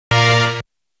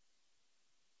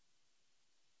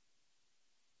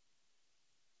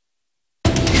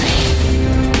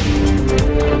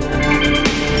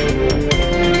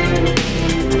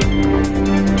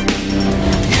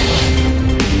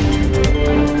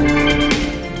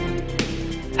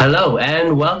Hello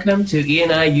and welcome to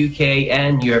ENI UK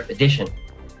and Europe edition.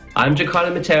 I'm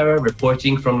Giancarlo Matera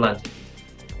reporting from London.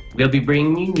 We'll be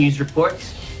bringing you news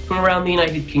reports from around the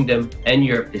United Kingdom and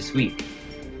Europe this week.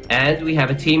 And we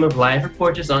have a team of live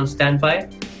reporters on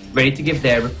standby, ready to give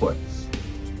their reports.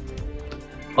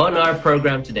 On our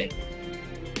program today,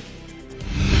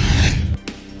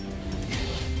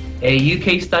 a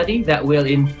UK study that will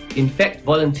infect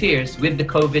volunteers with the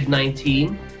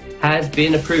COVID-19 has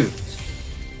been approved.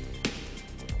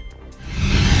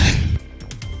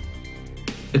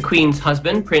 The Queen's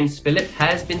husband, Prince Philip,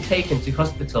 has been taken to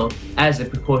hospital as a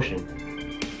precaution.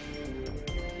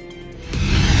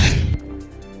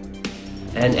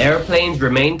 And airplanes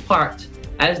remain parked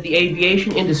as the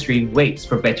aviation industry waits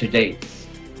for better days.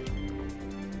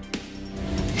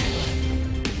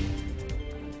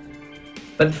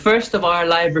 But the first of our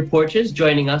live reporters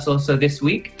joining us also this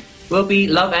week will be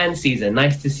Love-Anne Caesar.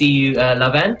 Nice to see you,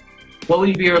 Love-Anne. What will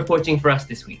you be reporting for us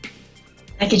this week?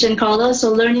 Thank you, Giancarlo.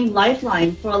 So learning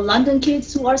Lifeline for London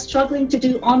kids who are struggling to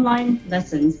do online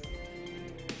lessons.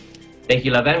 Thank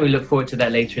you, Love-Anne. We look forward to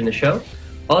that later in the show.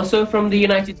 Also from the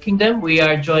United Kingdom, we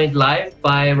are joined live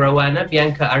by Rowana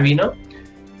Bianca Arino.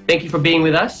 Thank you for being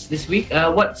with us this week.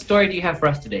 What story do you have for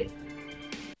us today?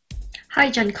 Hi,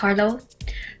 Giancarlo.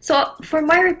 So for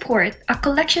my report, a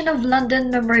collection of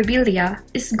London memorabilia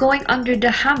is going under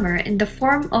the hammer in the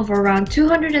form of around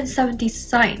 270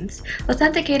 signs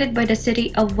authenticated by the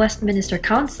City of Westminster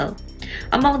Council.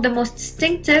 Among the most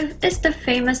distinctive is the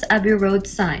famous Abbey Road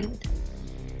sign.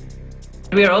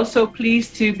 We are also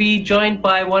pleased to be joined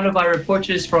by one of our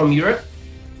reporters from Europe.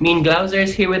 Mien Glauser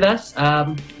is here with us.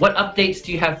 What updates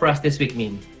do you have for us this week,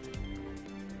 Mien?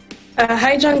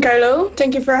 Hi, Giancarlo.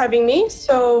 Thank you for having me.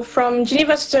 So from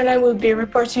Geneva, Switzerland, we'll be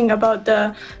reporting about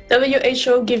the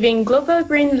WHO giving global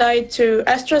green light to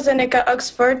AstraZeneca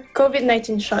Oxford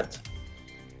COVID-19 shot.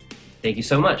 Thank you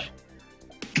so much.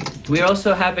 We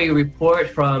also have a report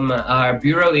from our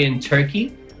bureau in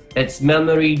Turkey. It's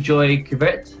Melmuri Joy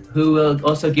Kıvert, who will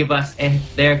also give us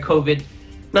their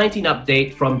COVID-19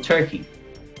 update from Turkey.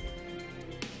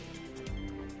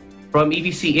 From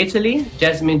EBC Italy,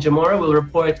 Jasmine Jamora will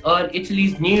report on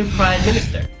Italy's new Prime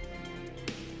Minister.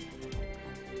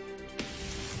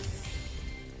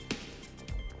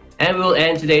 And we will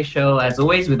end today's show, as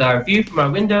always, with our view from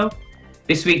our window,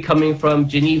 this week coming from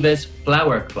Geneva's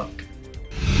Flower Clock.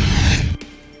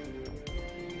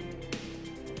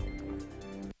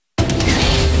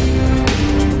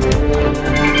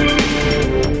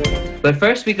 But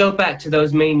first, we go back to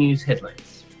those main news headlines.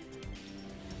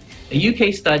 A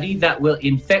UK study that will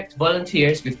infect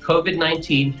volunteers with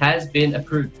COVID-19 has been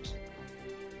approved.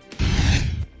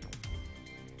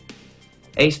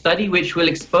 A study which will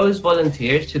expose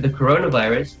volunteers to the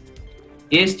coronavirus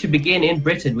is to begin in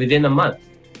Britain within a month,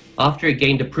 after it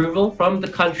gained approval from the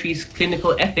country's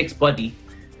clinical ethics body,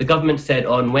 the government said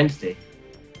on Wednesday.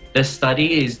 The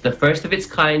study is the first of its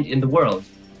kind in the world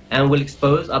and will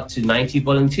expose up to 90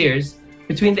 volunteers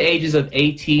between the ages of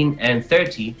 18 and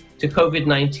 30 to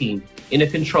COVID-19 in a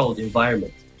controlled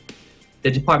environment.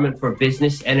 The Department for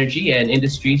Business, Energy and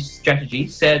Industry Strategy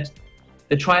said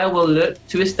the trial will look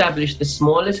to establish the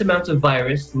smallest amount of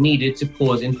virus needed to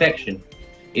cause infection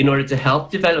in order to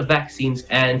help develop vaccines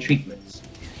and treatments.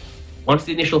 Once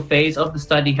the initial phase of the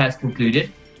study has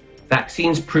concluded,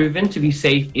 vaccines proven to be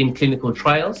safe in clinical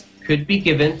trials could be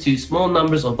given to small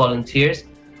numbers of volunteers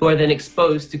who are then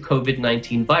exposed to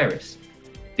COVID-19 virus.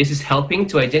 This is helping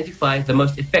to identify the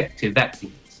most effective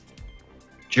vaccines.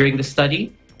 During the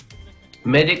study,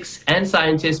 medics and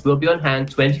scientists will be on hand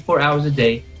 24 hours a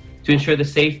day to ensure the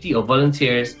safety of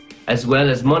volunteers as well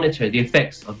as monitor the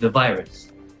effects of the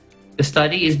virus. The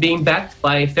study is being backed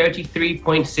by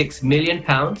 £33.6 million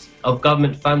of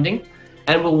government funding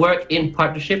and will work in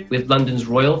partnership with London's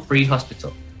Royal Free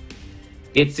Hospital.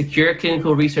 Its secure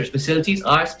clinical research facilities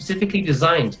are specifically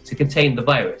designed to contain the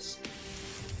virus.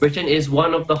 Britain is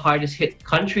one of the hardest hit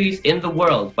countries in the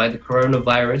world by the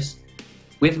coronavirus,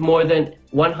 with more than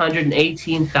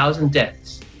 118,000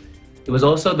 deaths. It was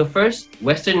also the first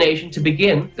Western nation to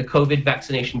begin the COVID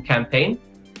vaccination campaign,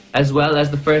 as well as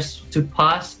the first to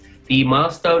pass the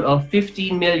milestone of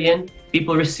 15 million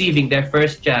people receiving their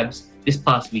first jabs this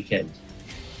past weekend.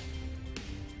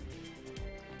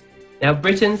 Now,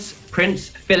 Britain's Prince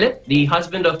Philip, the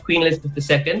husband of Queen Elizabeth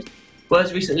II,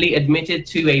 was recently admitted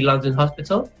to a London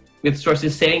hospital, with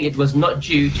sources saying it was not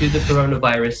due to the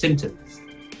coronavirus symptoms.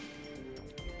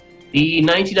 The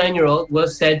 99-year-old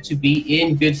was said to be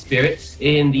in good spirits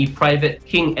in the private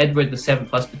King Edward VII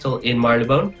Hospital in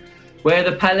Marylebone, where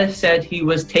the palace said he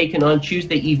was taken on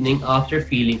Tuesday evening after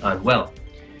feeling unwell.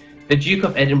 The Duke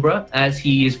of Edinburgh, as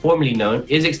he is formally known,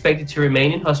 is expected to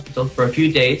remain in hospital for a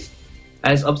few days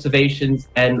as observation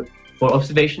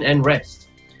and rest,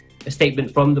 a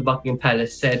statement from the Buckingham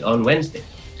Palace said on Wednesday.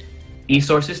 The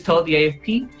sources told the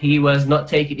AFP he was not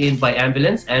taken in by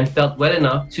ambulance and felt well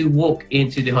enough to walk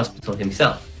into the hospital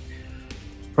himself.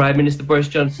 Prime Minister Boris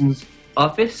Johnson's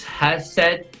office has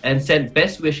said and sent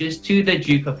best wishes to the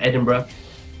Duke of Edinburgh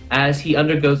as he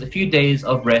undergoes a few days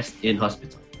of rest in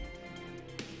hospital.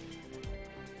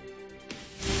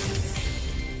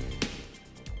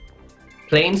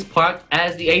 Planes parked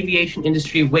as the aviation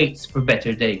industry waits for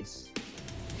better days.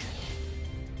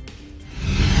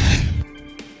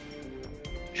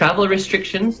 Travel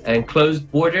restrictions and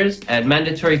closed borders and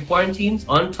mandatory quarantines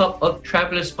on top of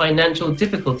travelers' financial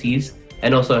difficulties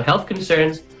and also health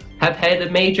concerns have had a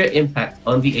major impact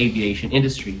on the aviation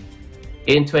industry.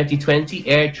 In 2020,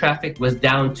 air traffic was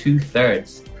down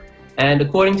 2/3. And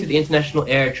according to the International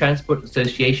Air Transport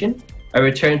Association, a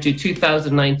return to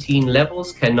 2019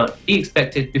 levels cannot be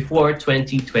expected before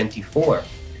 2024.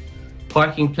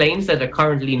 Parking planes that are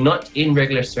currently not in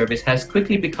regular service has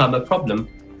quickly become a problem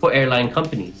for airline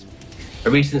companies. A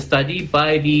recent study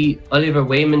by the Oliver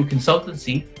Wyman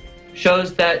consultancy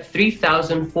shows that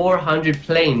 3,400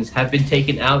 planes have been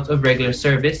taken out of regular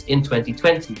service in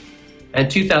 2020, and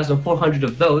 2,400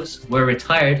 of those were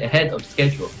retired ahead of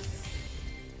schedule.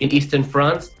 In eastern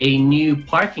France, a new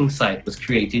parking site was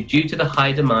created due to the high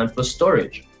demand for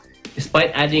storage.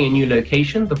 Despite adding a new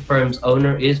location, the firm's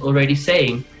owner is already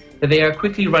saying that they are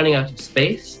quickly running out of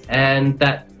space and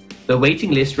that the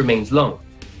waiting list remains long.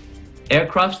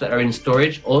 Aircrafts that are in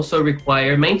storage also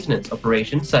require maintenance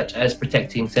operations such as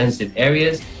protecting sensitive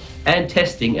areas and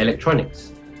testing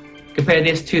electronics. Compare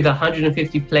this to the 150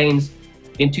 planes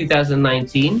in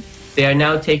 2019. They are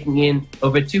now taking in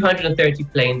over 230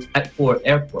 planes at 4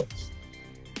 airports.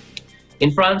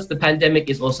 In France, the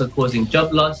pandemic is also causing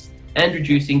job loss and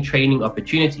reducing training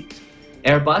opportunities.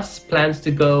 Airbus plans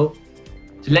to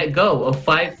let go of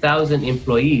 5,000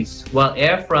 employees, while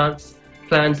Air France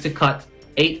plans to cut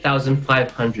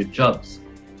 8,500 jobs.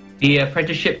 The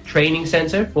Apprenticeship Training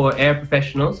Center for Air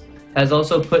Professionals has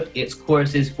also put its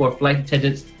courses for flight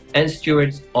attendants and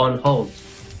stewards on hold.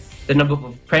 The number of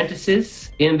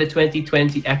apprentices in the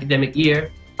 2020 academic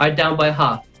year are down by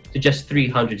half to just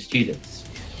 300 students.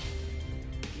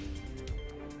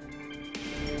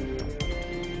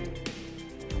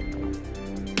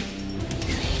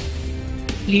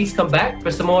 Please come back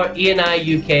for some more E&I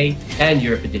UK and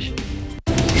Europe edition.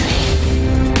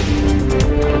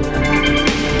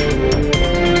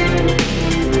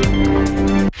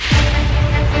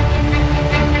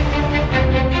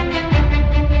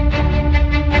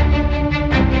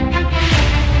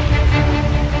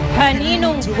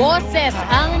 Kaninong boses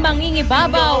ang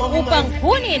mangingibabaw upang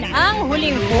kunin ang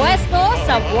huling pwesto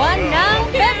sa buwan ng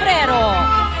Pebrero?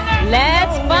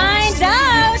 Let's find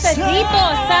out dito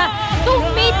sa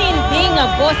tumitinding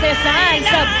bosesan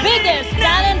sa biggest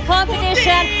talent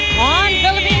competition on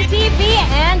Philippine TV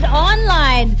and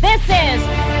online. This is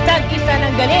Tag-Isa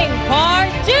ng Galing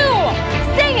Part 2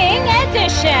 Singing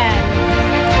Edition.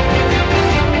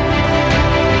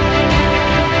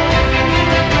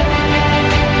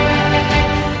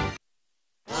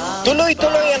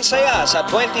 Tuloy-tuloy ang saya sa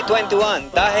 2021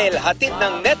 dahil hatid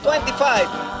ng Net25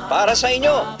 para sa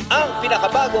inyo ang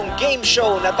pinakabagong game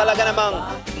show na talaga namang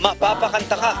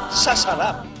mapapakanta ka sa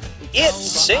sarap. It's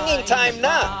singing time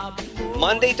na!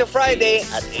 Monday to Friday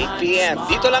at 8 p.m.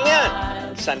 Dito lang yan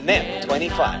sa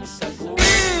Net25.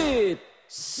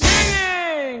 It's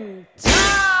singing time!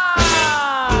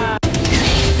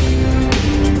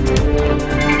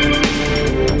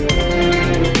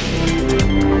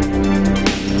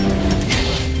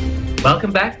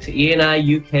 Welcome back to E&I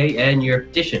UK and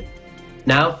Europe edition.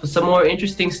 Now for some more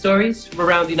interesting stories from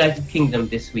around the United Kingdom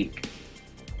this week.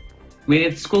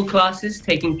 With school classes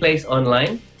taking place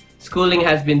online, schooling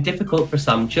has been difficult for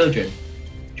some children.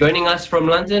 Joining us from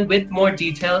London with more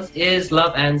details is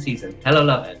Love Ann Season. Hello,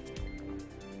 Love Ann.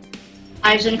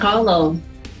 Hi, Giancarlo.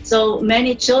 So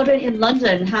many children in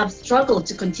London have struggled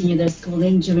to continue their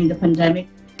schooling during the pandemic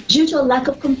due to a lack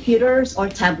of computers or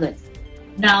tablets.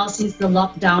 Now, since the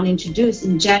lockdown introduced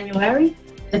in January,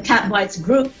 the Cat Bites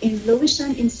group in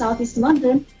Lewisham in southeast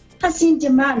London has seen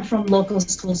demand from local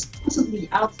schools constantly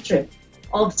outstrip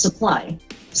of supply.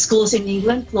 Schools in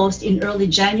England closed in early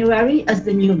January as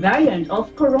the new variant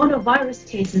of coronavirus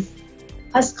cases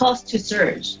has caused to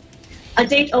surge. A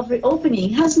date of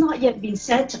reopening has not yet been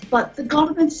set, but the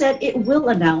government said it will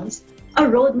announce a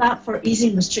roadmap for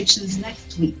easing restrictions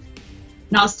next week.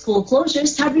 Now, school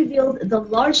closures have revealed the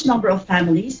large number of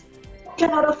families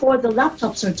cannot afford the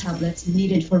laptops or tablets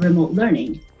needed for remote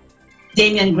learning.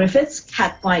 Damian Griffiths,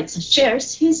 Cat Bites,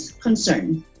 shares his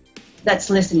concern. Let's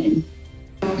listen in.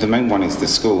 The main one is the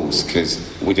schools, because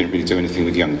we didn't really do anything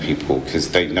with young people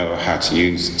because they know how to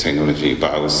use technology,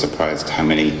 but I was surprised how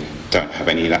many don't have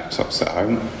any laptops at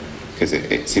home, because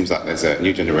it seems like there's a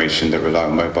new generation that rely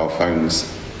on mobile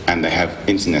phones and they have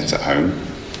internet at home,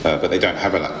 but they don't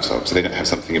have a laptop, so they don't have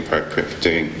something appropriate for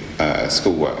doing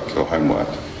schoolwork or homework.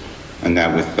 And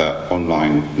now with the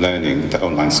online learning, the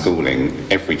online schooling,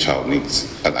 every child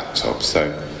needs a laptop,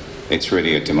 so it's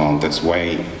really a demand that's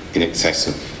way in excess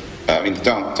of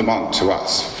the demand to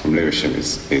us from Lewisham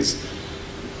is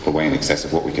way in excess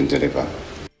of what we can deliver.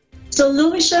 So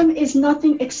Lewisham is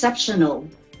nothing exceptional.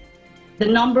 The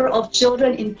number of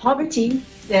children in poverty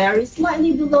there is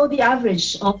slightly below the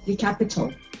average of the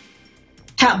capital.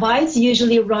 Cat Bites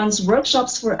usually runs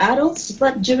workshops for adults,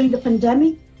 but during the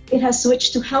pandemic, it has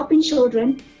switched to helping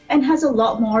children and has a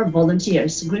lot more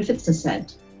volunteers, Griffiths has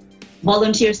said.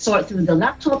 Volunteers sort through the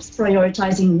laptops,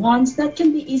 prioritizing ones that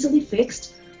can be easily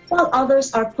fixed, while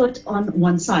others are put on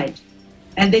one side,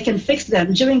 and they can fix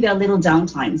them during their little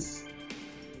downtimes.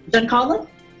 Giancarlo?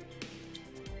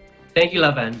 Thank you,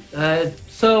 Lavan.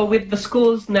 So with the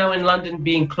schools now in London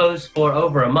being closed for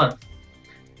over a month,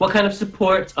 what kind of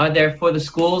support are there for the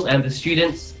schools and the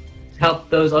students to help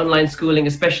those online schooling,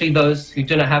 especially those who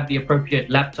do not have the appropriate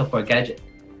laptop or gadget?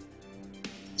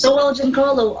 So, well,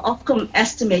 Giancarlo, Ofcom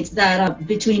estimates that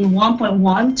between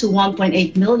 1.1 to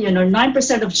 1.8 million, or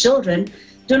 9% of children,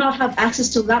 do not have access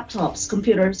to laptops,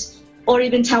 computers, or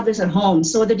even tablets at home.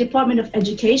 So the Department of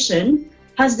Education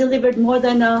has delivered more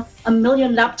than a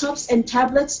million laptops and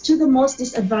tablets to the most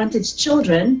disadvantaged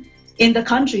children in the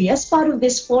country as part of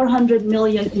this 400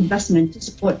 million investment to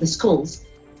support the schools.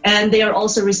 And they are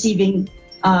also receiving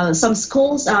some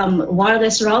schools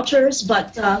wireless routers,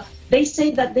 but they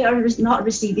say that they are not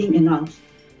receiving enough.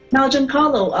 Now,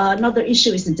 Giancarlo, another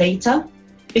issue is the data,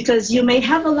 because you may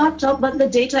have a laptop, but the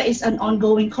data is an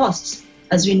ongoing cost,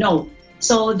 as we know.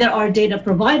 So there are data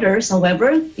providers,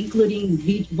 however, including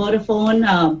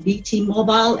Vodafone, BT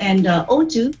Mobile, and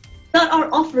O2, that are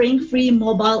offering free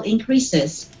mobile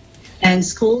increases. And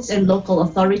schools and local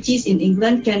authorities in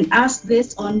England can ask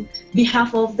this on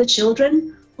behalf of the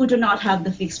children who do not have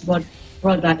the fixed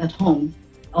broadband at home,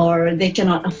 or they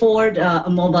cannot afford a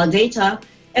mobile data,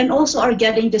 and also are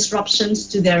getting disruptions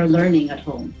to their learning at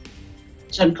home.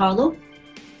 Giancarlo?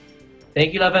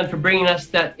 Thank you, Lavan, for bringing us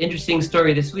that interesting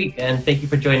story this week, and thank you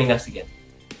for joining us again.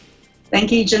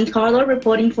 Thank you, Giancarlo,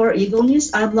 reporting for Eagle News.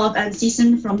 I'm Love and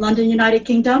Season from London, United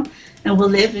Kingdom, and we'll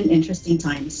live in interesting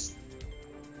times.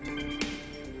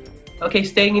 Okay,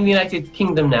 staying in the United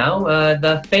Kingdom now,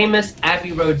 the famous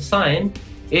Abbey Road sign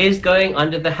is going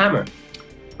under the hammer.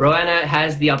 Roanna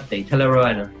has the update. Hello,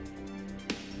 Roanna.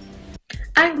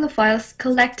 Anglophiles,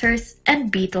 collectors,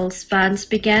 and Beatles fans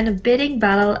began a bidding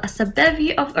battle as a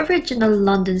bevy of original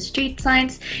London street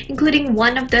signs, including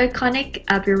one of the iconic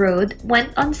Abbey Road,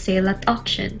 went on sale at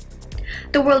auction.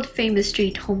 The world-famous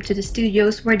street home to the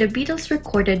studios where the Beatles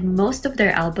recorded most of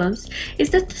their albums is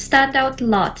the standout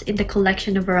lot in the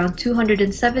collection of around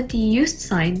 270 used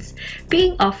signs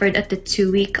being offered at the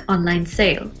 2-week online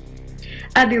sale.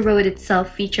 Abbey Road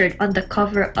itself featured on the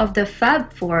cover of the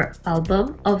Fab Four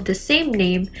album of the same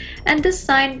name, and the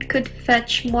sign could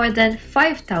fetch more than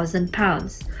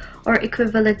 £5,000, or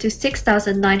equivalent to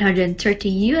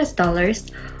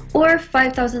 $6,930 or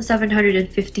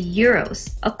 5,750 euros,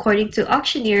 according to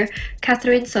auctioneer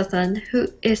Catherine Sutton, who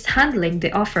is handling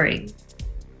the offering.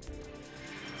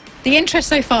 The interest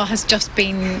so far has just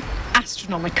been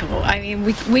astronomical. I mean,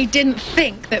 we didn't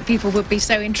think that people would be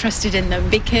so interested in them,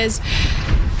 because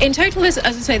in total, as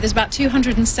I say, there's about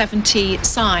 270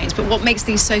 signs, but what makes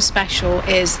these so special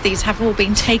is these have all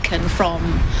been taken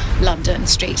from London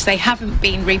streets. They haven't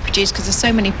been reproduced because there's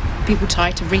so many people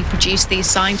try to reproduce these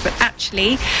signs, but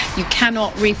actually you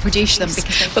cannot reproduce them.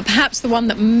 But perhaps the one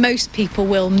that most people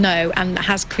will know and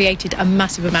has created a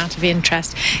massive amount of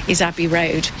interest is Abbey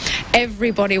Road.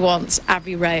 Everybody wants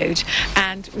Abbey Road,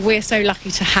 and we're so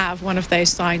lucky to have one of those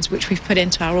signs which we've put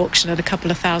into our auction at a couple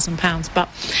of £1,000s, but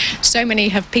so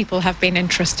many people have been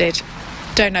interested.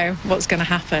 Don't know what's going to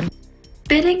happen.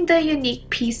 Bidding the unique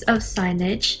piece of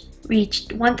signage reached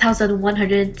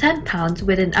 £1,110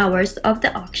 within hours of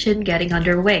the auction getting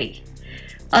underway.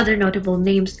 Other notable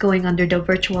names going under the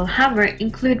virtual hammer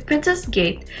include Princess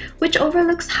Gate, which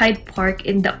overlooks Hyde Park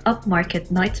in the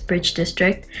upmarket Knightsbridge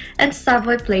district, and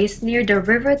Savoy Place near the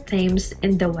River Thames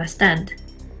in the West End.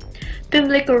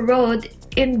 Pimlico Road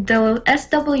in the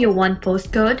SW1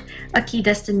 postcode, a key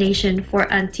destination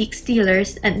for antique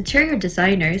dealers and interior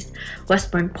designers,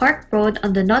 Westbourne Park Road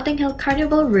on the Notting Hill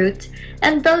Carnival route,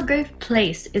 and Belgrave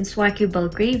Place in swanky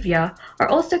Belgravia are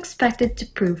also expected to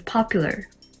prove popular.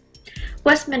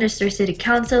 Westminster City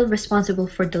Council, responsible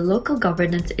for the local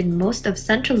governance in most of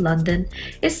central London,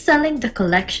 is selling the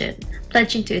collection,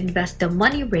 pledging to invest the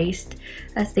money raised,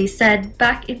 as they said,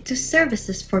 back into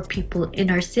services for people in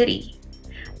our city.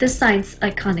 The sign's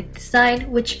iconic design,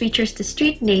 which features the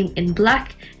street name in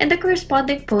black and the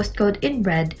corresponding postcode in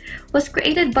red, was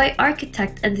created by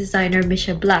architect and designer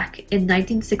Misha Black in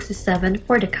 1967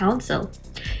 for the council.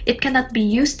 It cannot be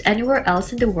used anywhere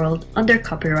else in the world under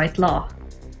copyright law.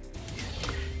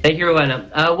 Thank you, Rowena.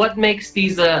 What makes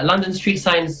these London street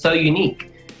signs so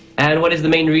unique? And what is the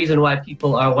main reason why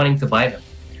people are wanting to buy them?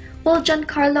 Well,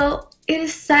 Giancarlo, it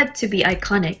is said to be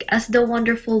iconic as the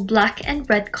wonderful black and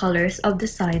red colors of the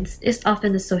signs is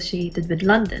often associated with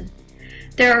London.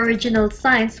 There are original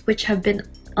signs which have been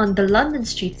on the London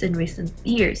streets in recent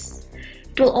years.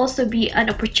 It will also be an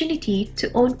opportunity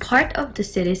to own part of the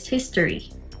city's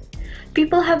history.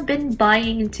 People have been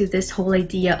buying into this whole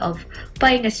idea of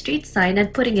buying a street sign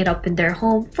and putting it up in their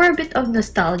home for a bit of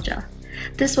nostalgia.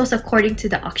 This was according to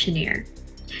the auctioneer.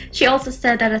 She also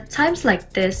said that at times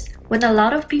like this, when a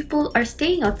lot of people are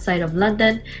staying outside of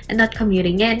London and not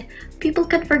commuting in, people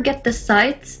can forget the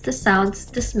sights, the sounds,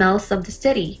 the smells of the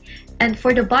city. And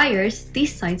for the buyers,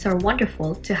 these signs are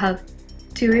wonderful to have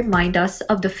to remind us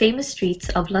of the famous streets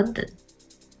of London.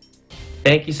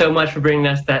 Thank you so much for bringing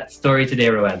us that story today,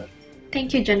 Rowena.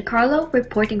 Thank you, Giancarlo.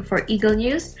 Reporting for Eagle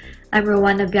News, I'm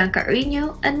Rowena Bianca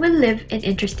Arino, and we live in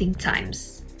interesting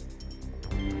times.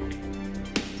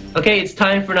 Okay, it's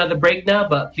time for another break now,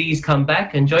 but please come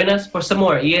back and join us for some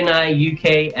more ENI,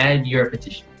 UK, and Europe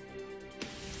edition.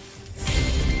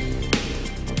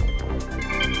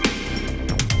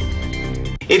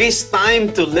 It is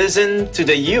time to listen to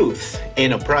the youth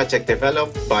in a project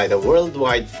developed by the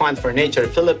Worldwide Fund for Nature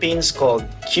Philippines called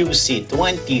QC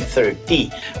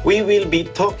 2030. We will be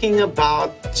talking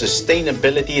about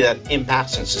sustainability that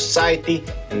impacts on society,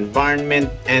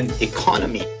 environment, and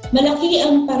economy. Malaki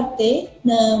ang parte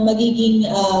na magiging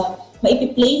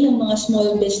maipi-play ng mga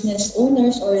small business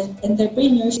owners or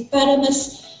entrepreneurs para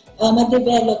mas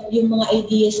ma-develop yung mga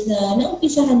ideas na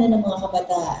naumpisahan na ng mga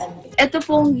kabataan. Ito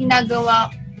pong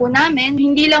ginagawa po namin,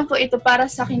 hindi lang po ito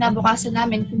para sa kinabukasan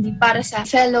namin, kundi para sa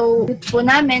fellow youth po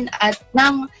namin at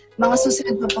ng mga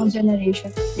susunod pa pong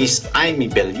generation. Ms. Amy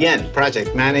Belien,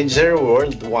 Project Manager,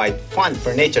 Worldwide Fund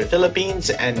for Nature Philippines,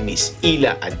 and Ms.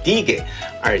 Ila Adige,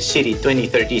 our City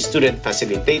 2030 Student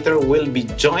Facilitator, will be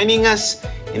joining us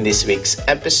in this week's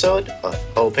episode of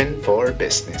Open for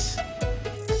Business.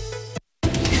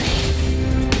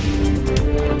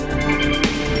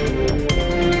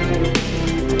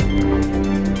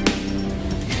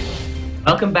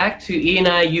 Welcome back to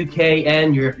ENI, UK,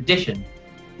 and Europe edition.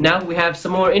 Now we have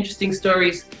some more interesting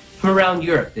stories from around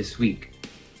Europe this week.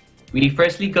 We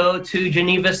firstly go to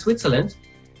Geneva, Switzerland,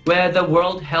 where the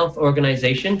World Health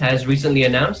Organization has recently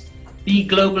announced the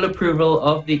global approval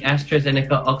of the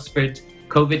AstraZeneca Oxford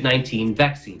COVID-19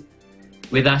 vaccine.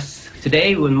 With us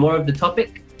today with more of the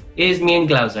topic is Mian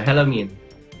Glauser. Hello, Mian.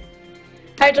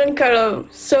 Hi, Giancarlo.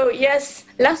 So yes,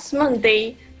 last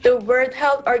Monday, the World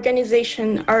Health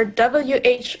Organization, or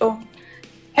WHO,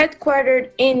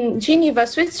 headquartered in Geneva,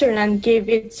 Switzerland, gave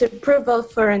its approval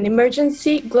for an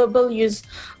emergency global use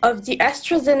of the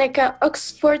AstraZeneca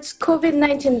Oxford's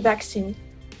COVID-19 vaccine.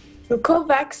 Through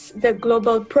COVAX, the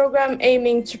global program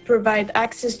aiming to provide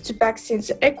access to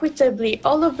vaccines equitably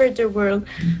all over the world,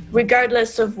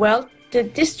 regardless of wealth, the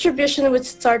distribution would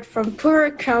start from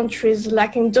poorer countries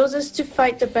lacking doses to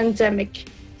fight the pandemic.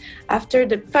 After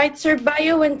the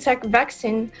Pfizer-BioNTech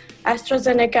vaccine,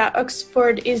 AstraZeneca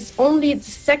Oxford is only the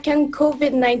second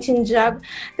COVID-19 jab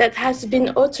that has been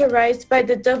authorized by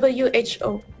the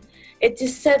WHO. It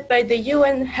is said by the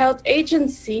UN Health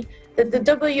Agency that the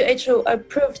WHO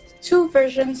approved 2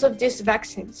 versions of these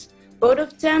vaccines. Both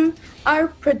of them are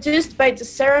produced by the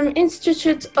Serum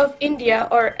Institute of India,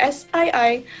 or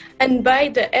SII, and by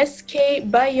the SK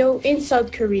Bio in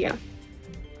South Korea.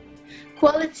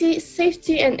 Quality,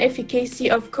 safety, and efficacy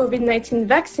of COVID-19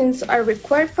 vaccines are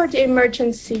required for the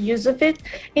emergency use of it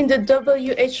in the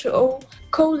WHO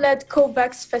co-led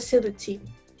COVAX facility.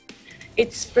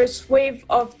 Its first wave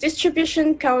of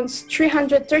distribution counts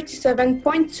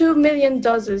 337.2 million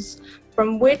doses,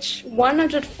 from which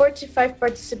 145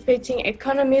 participating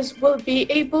economies will be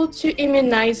able to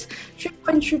immunize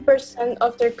 3.3%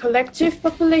 of their collective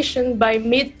population by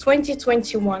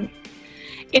mid-2021.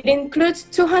 It includes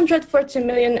 240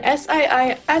 million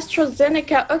SII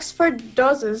AstraZeneca Oxford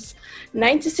doses,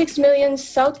 96 million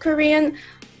South Korean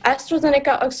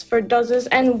AstraZeneca Oxford doses,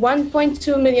 and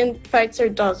 1.2 million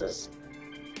Pfizer doses.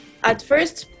 At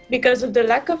first, because of the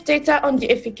lack of data on the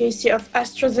efficacy of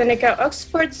AstraZeneca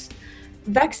Oxford's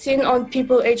vaccine on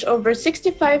people aged over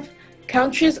 65,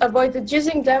 countries avoided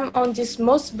using them on this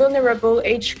most vulnerable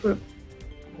age group.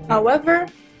 However,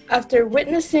 after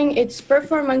witnessing its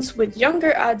performance with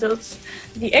younger adults,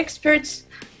 the experts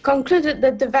concluded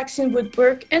that the vaccine would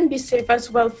work and be safe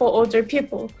as well for older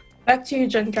people. Back to you,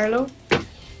 Giancarlo.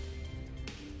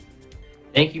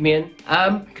 Thank you, Mian.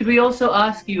 Could we also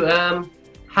ask you,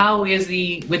 how is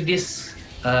with this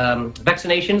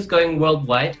vaccinations going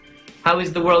worldwide? How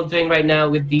is the world doing right now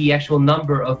with the actual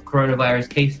number of coronavirus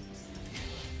cases?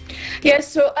 Yes,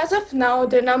 so as of now,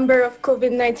 the number of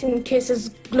COVID-19 cases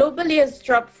globally has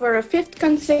dropped for a fifth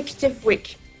consecutive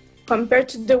week. Compared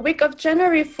to the week of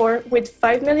January 4 with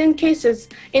 5 million cases,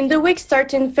 in the week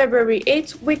starting February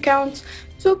 8, we count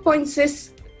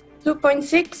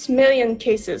 2.6 million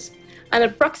cases, an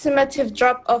approximative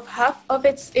drop of half of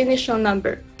its initial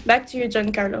number. Back to you,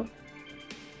 Giancarlo.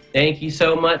 Thank you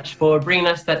so much for bringing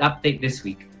us that update this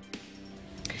week.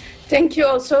 Thank you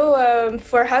also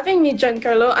for having me,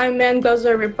 Giancarlo. I'm Mian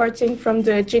Gozer reporting from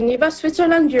the Geneva,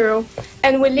 Switzerland Bureau,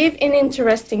 and we live in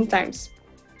interesting times.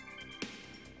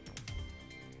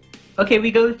 Okay, we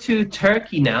go to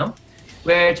Turkey now,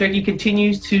 where Turkey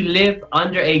continues to live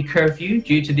under a curfew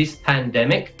due to this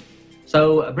pandemic.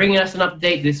 So bringing us an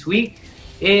update this week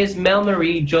is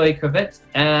Mel-Marie Joy-Covet.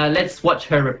 Let's watch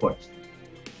her report.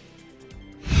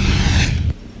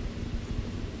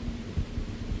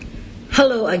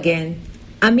 Hello again.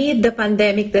 Amid the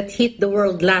pandemic that hit the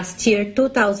world last year,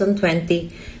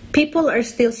 2020, people are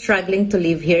still struggling to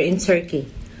live here in Turkey.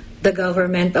 The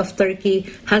government of Turkey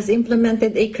has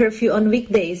implemented a curfew on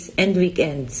weekdays and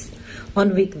weekends.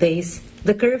 On weekdays,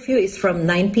 the curfew is from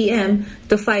 9 p.m.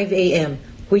 to 5 a.m.,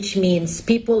 which means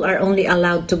people are only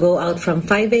allowed to go out from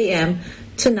 5 a.m.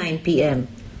 to 9 p.m.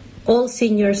 All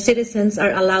senior citizens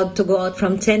are allowed to go out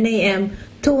from 10 a.m.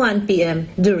 to 1 p.m.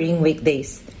 during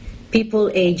weekdays. People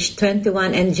aged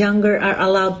 21 and younger are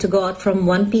allowed to go out from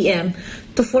 1 p.m.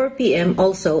 to 4 p.m.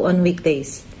 also on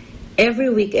weekdays. Every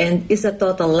weekend is a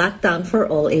total lockdown for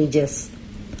all ages.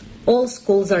 All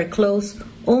schools are closed.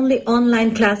 Only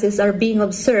online classes are being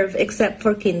observed except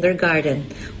for kindergarten,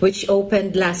 which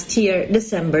opened last year,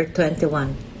 December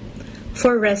 21.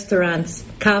 For restaurants,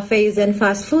 cafes, and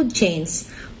fast food chains,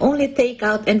 only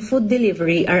takeout and food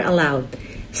delivery are allowed.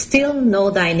 Still no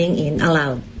dining in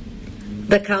allowed.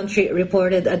 The country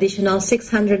reported additional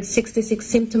 666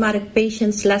 symptomatic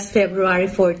patients last February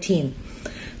 14.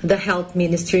 The Health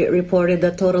Ministry reported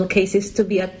the total cases to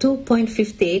be at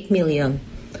 2.58 million.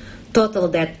 Total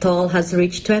death toll has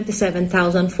reached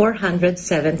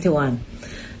 27,471.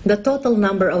 The total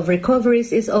number of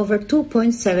recoveries is over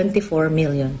 2.74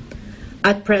 million.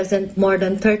 At present, more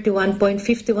than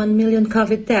 31.51 million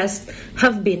COVID tests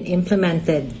have been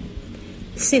implemented.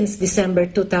 Since December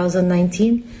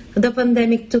 2019, the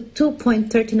pandemic took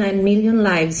 2.39 million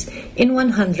lives in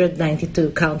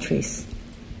 192 countries.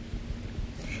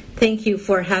 Thank you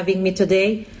for having me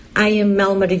today. I am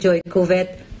Mel-Marie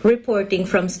Joy-Covet, reporting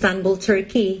from Istanbul,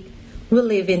 Turkey. We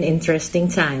live in interesting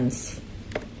times.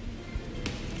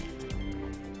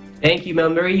 Thank you,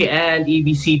 Mel-Marie and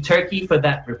EBC Turkey for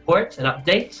that report and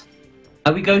update.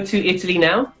 We go to Italy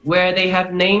now, where they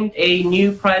have named a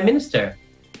new prime minister.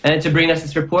 And to bring us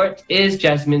this report is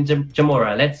Jasmine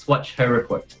Jamora. Let's watch her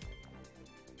report.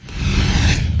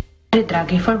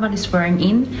 Draghi formally sworn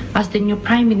in as the new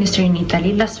Prime Minister in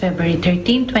Italy last February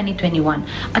 13, 2021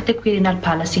 at the Quirinal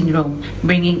Palace in Rome,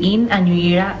 bringing in a new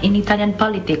era in Italian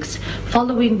politics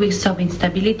following weeks of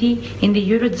instability in the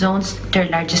Eurozone's third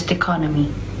largest economy.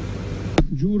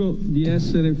 Giuro di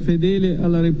essere fedele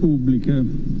alla Repubblica.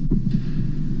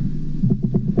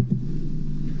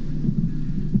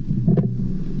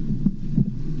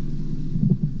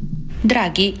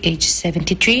 Draghi, age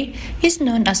 73, is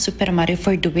known as Super Mario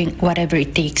for doing whatever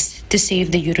it takes to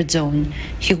save the Eurozone.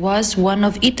 He was one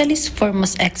of Italy's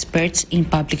foremost experts in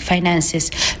public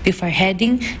finances before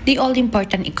heading the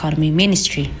all-important economy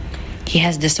ministry. He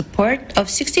has the support of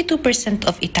 62%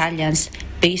 of Italians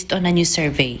based on a new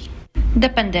survey. The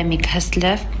pandemic has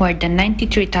left more than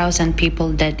 93,000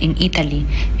 people dead in Italy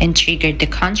and triggered the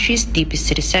country's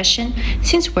deepest recession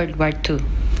since World War II.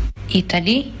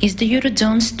 Italy is the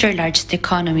Eurozone's third largest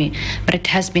economy, but it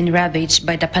has been ravaged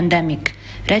by the pandemic,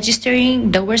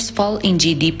 registering the worst fall in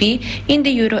GDP in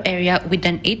the Euro area with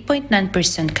an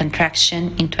 8.9%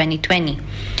 contraction in 2020.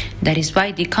 That is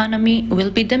why the economy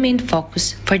will be the main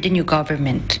focus for the new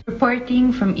government.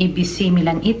 Reporting from ABC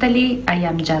Milan, Italy, I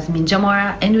am Jasmine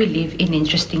Jamora, and we live in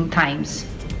interesting times.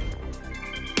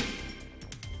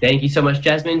 Thank you so much,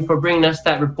 Jasmine, for bringing us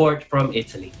that report from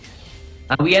Italy.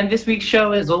 We end this week's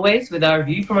show, as always, with our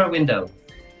view from our window.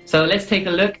 So let's take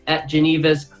a look at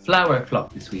Geneva's flower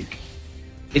clock this week.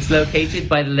 It's located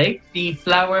by the lake. The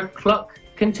flower clock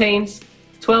contains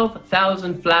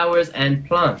 12,000 flowers and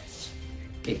plants.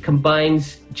 It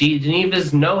combines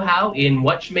Geneva's know-how in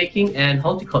watchmaking and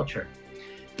horticulture.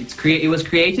 It was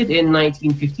created in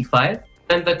 1955,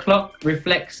 and the clock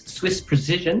reflects Swiss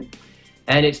precision,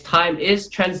 and its time is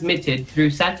transmitted through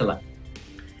satellite.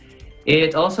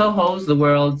 It also holds the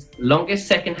world's longest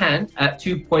second hand at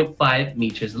 2.5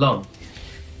 meters long.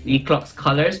 The clock's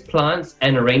colors, plants,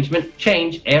 and arrangement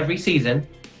change every season,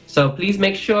 so please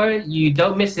make sure you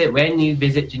don't miss it when you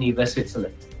visit Geneva,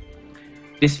 Switzerland.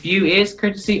 This view is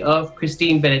courtesy of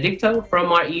Christine Benedicto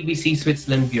from our EBC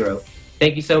Switzerland Bureau.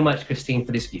 Thank you so much, Christine,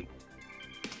 for this view.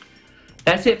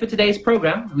 That's it for today's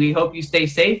program. We hope you stay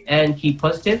safe and keep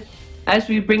positive as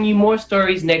we bring you more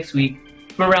stories next week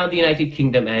from around the United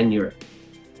Kingdom and Europe.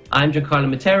 I'm Giancarlo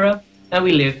Matera, and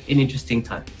we live in interesting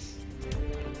times.